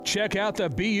Check out the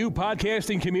BU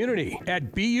Podcasting community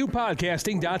at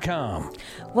bupodcasting.com.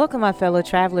 Welcome, my fellow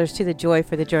travelers, to the Joy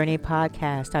for the Journey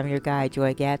podcast. I'm your guide,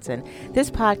 Joy Gatson.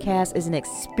 This podcast is an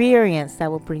experience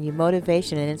that will bring you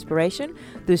motivation and inspiration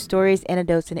through stories,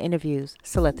 anecdotes, and interviews.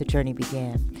 So let the journey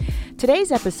begin.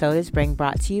 Today's episode is being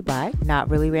brought to you by Not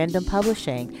Really Random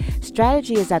Publishing.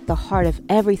 Strategy is at the heart of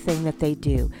everything that they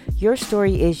do. Your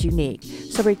story is unique.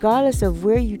 So regardless of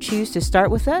where you choose to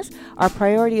start with us, our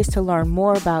priority is to learn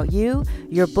more about you,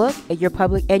 your book, and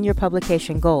your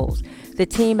publication goals. The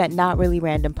team at Not Really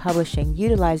Random Publishing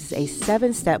utilizes a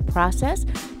 7-step process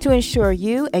to ensure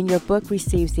you and your book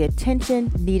receives the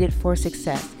attention needed for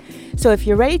success. So if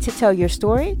you're ready to tell your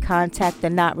story, contact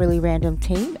the Not Really Random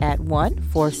team at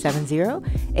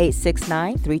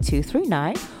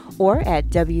 1-470-869-3239 or at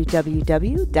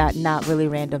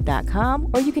www.notreallyrandom.com,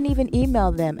 or you can even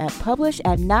email them at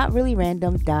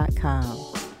publish@notreallyrandom.com.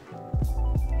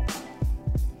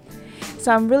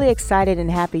 So I'm really excited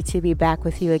and happy to be back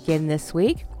with you again this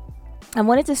week. I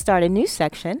wanted to start a new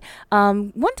section.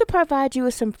 Want to provide you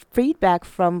with some feedback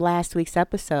from last week's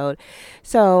episode.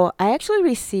 So I actually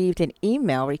received an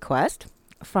email request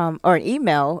an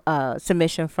email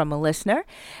submission from a listener,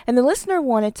 and the listener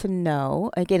wanted to know,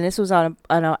 again, this was on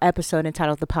an episode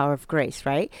entitled The Power of Grace,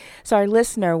 right? So our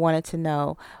listener wanted to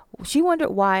know, she wondered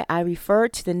why I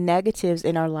referred to the negatives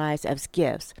in our lives as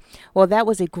gifts. Well, that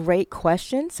was a great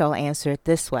question, so I'll answer it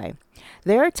this way.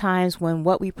 There are times when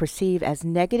what we perceive as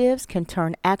negatives can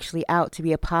turn actually out to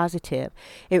be a positive.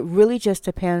 It really just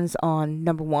depends on,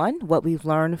 number one, what we've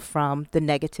learned from the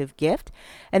negative gift.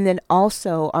 And then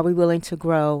also, are we willing to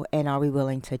grow and are we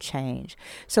willing to change?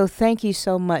 So thank you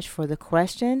so much for the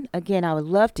question. Again, I would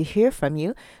love to hear from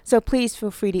you. So please feel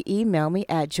free to email me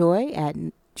at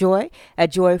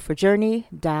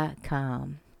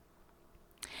joy@joyforjourney.com.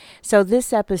 So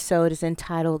this episode is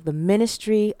entitled The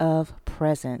Ministry of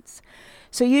Presence.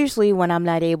 So usually when I'm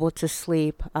not able to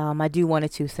sleep, I do one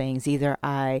of two things. Either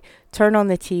I turn on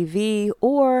the TV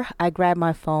or I grab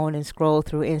my phone and scroll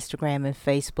through Instagram and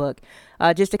Facebook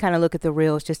just to kind of look at the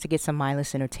reels, just to get some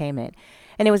mindless entertainment.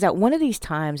 And it was at one of these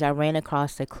times I ran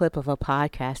across a clip of a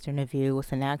podcast interview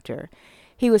with an actor.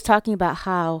 He was talking about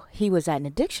how he was at an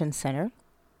addiction center,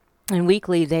 and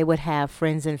weekly they would have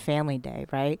Friends and Family Day,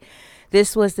 right?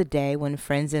 This was the day when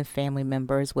friends and family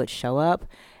members would show up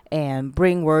and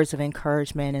bring words of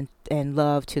encouragement and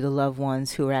love to the loved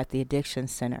ones who were at the addiction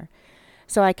center.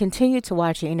 So I continued to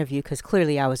watch the interview because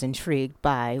clearly I was intrigued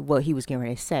by what he was getting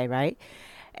ready to say, right?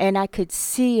 And I could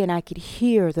see and I could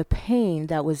hear the pain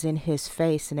that was in his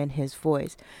face and in his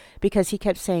voice, because he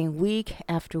kept saying week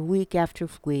after week after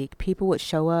week, people would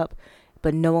show up,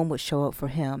 but no one would show up for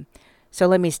him. So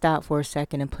let me stop for a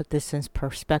second and put this in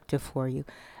perspective for you.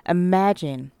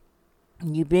 Imagine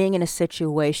you being in a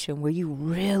situation where you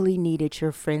really needed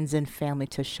your friends and family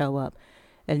to show up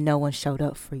and no one showed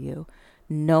up for you.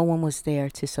 No one was there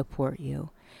to support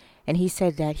you. And he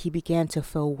said that he began to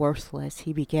feel worthless.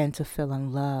 He began to feel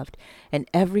unloved. And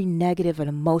every negative and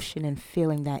emotion and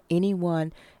feeling that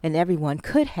anyone and everyone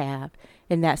could have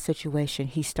in that situation,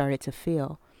 he started to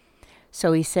feel.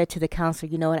 So he said to the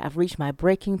counselor, you know what, I've reached my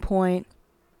breaking point.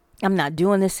 I'm not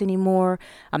doing this anymore.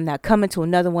 I'm not coming to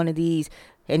another one of these.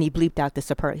 And he bleeped out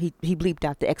he bleeped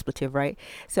out the expletive, right?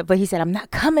 So, but he said, I'm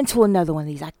not coming to another one of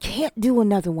these. I can't do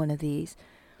another one of these.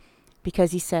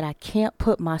 Because he said, I can't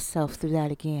put myself through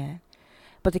that again.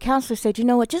 But the counselor said, you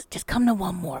know what, just come to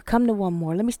one more. Come to one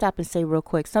more. Let me stop and say real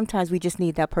quick. Sometimes we just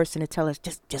need that person to tell us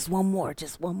just one more,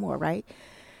 right?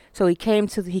 So he came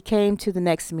to the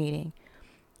next meeting.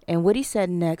 And what he said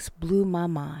next blew my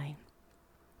mind.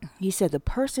 He said the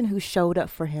person who showed up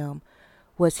for him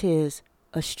was his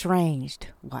estranged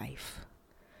wife.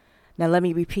 Now let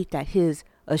me repeat that. His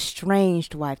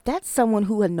estranged wife. That's someone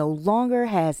who no longer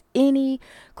has any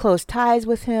close ties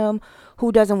with him,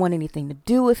 who doesn't want anything to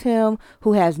do with him,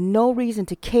 who has no reason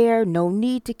to care, no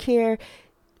need to care.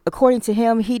 According to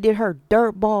him, he did her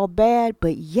dirtball bad,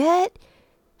 but yet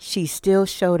she still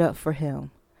showed up for him.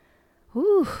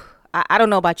 Whew. I don't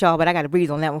know about y'all, but I got to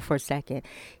breathe on that one for a second.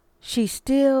 She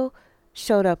still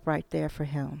showed up right there for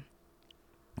him.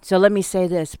 So let me say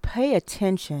this. Pay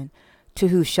attention to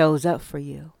who shows up for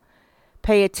you.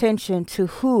 Pay attention to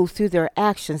who, through their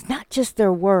actions, not just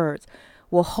their words,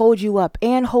 will hold you up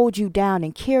and hold you down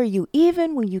and carry you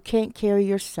even when you can't carry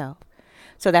yourself.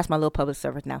 So that's my little public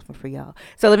service announcement for y'all.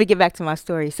 So let me get back to my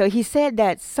story. So he said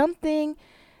something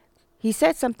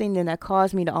then that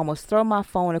caused me to almost throw my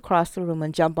phone across the room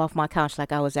and jump off my couch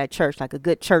like I was at church, like a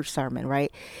good church sermon,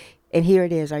 right? And here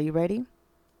it is. Are you ready?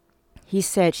 He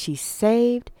said she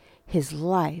saved his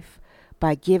life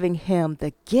by giving him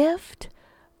the gift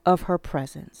of her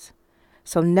presence.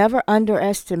 So never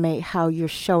underestimate how you're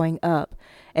showing up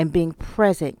and being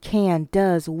present can,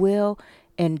 does, will,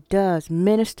 and does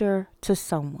minister to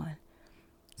someone.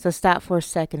 So stop for a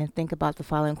second and think about the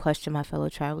following question, my fellow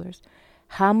travelers.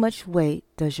 How much weight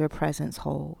does your presence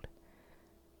hold?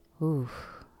 Ooh,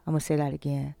 I'm going to say that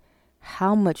again.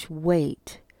 How much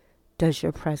weight does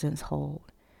your presence hold?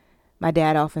 My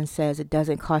dad often says it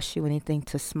doesn't cost you anything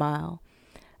to smile.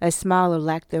 A smile or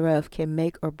lack thereof can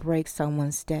make or break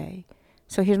someone's day.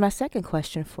 So here's my second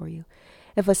question for you.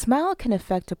 If a smile can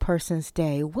affect a person's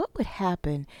day, what would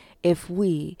happen if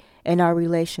we, in our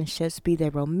relationships, be they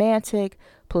romantic,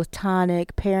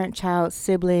 platonic, parent-child,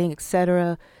 sibling,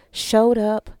 etc., showed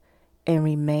up and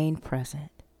remained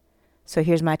present? So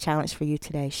here's my challenge for you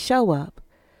today. Show up.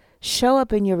 Show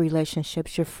up in your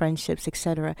relationships, your friendships,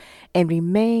 etc., and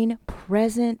remain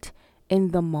present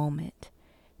in the moment.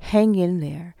 Hang in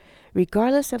there,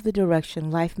 regardless of the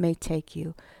direction life may take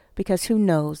you, because who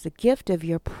knows, the gift of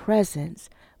your presence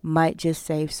might just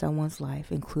save someone's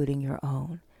life, including your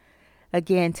own.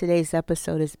 Again, today's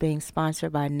episode is being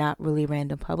sponsored by Not Really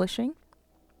Random Publishing.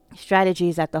 Strategy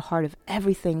is at the heart of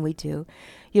everything we do.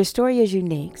 Your story is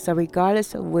unique, so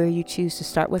regardless of where you choose to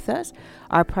start with us,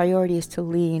 our priority is to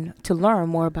learn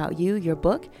more about you, your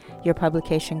book, your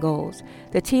publication goals.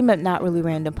 The team at Not Really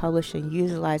Random Publishing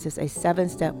utilizes a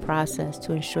 7-step process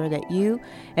to ensure that you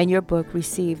and your book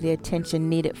receive the attention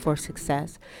needed for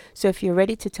success. So if you're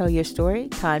ready to tell your story,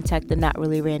 contact the Not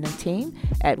Really Random team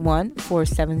at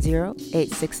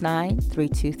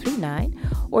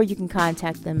 1-470-869-3239, or you can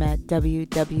contact them at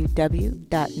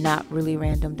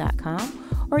www.notreallyrandom.com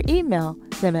or email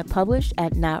them at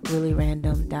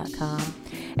publish@notreallyrandom.com.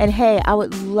 And hey, I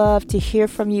would love to hear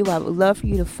from you. I would love for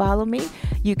you to follow me.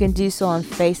 You can do so on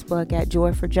Facebook at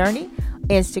Joy for Journey,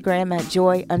 Instagram at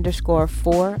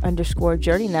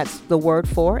joy_for_journey, and that's the word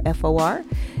for, F-O-R.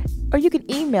 Or you can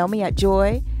email me at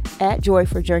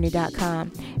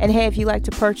joy@joyforjourney.com. And hey, if you'd like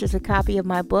to purchase a copy of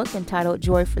my book entitled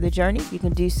Joy for the Journey, you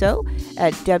can do so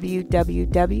at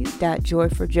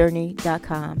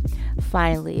www.joyforjourney.com.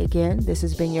 Finally, again, this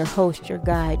has been your host, your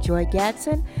guide, Joy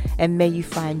Gatson, and may you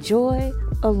find joy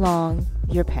along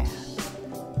your path.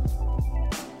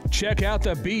 Check out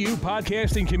the BU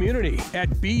Podcasting community at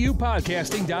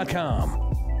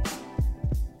bupodcasting.com.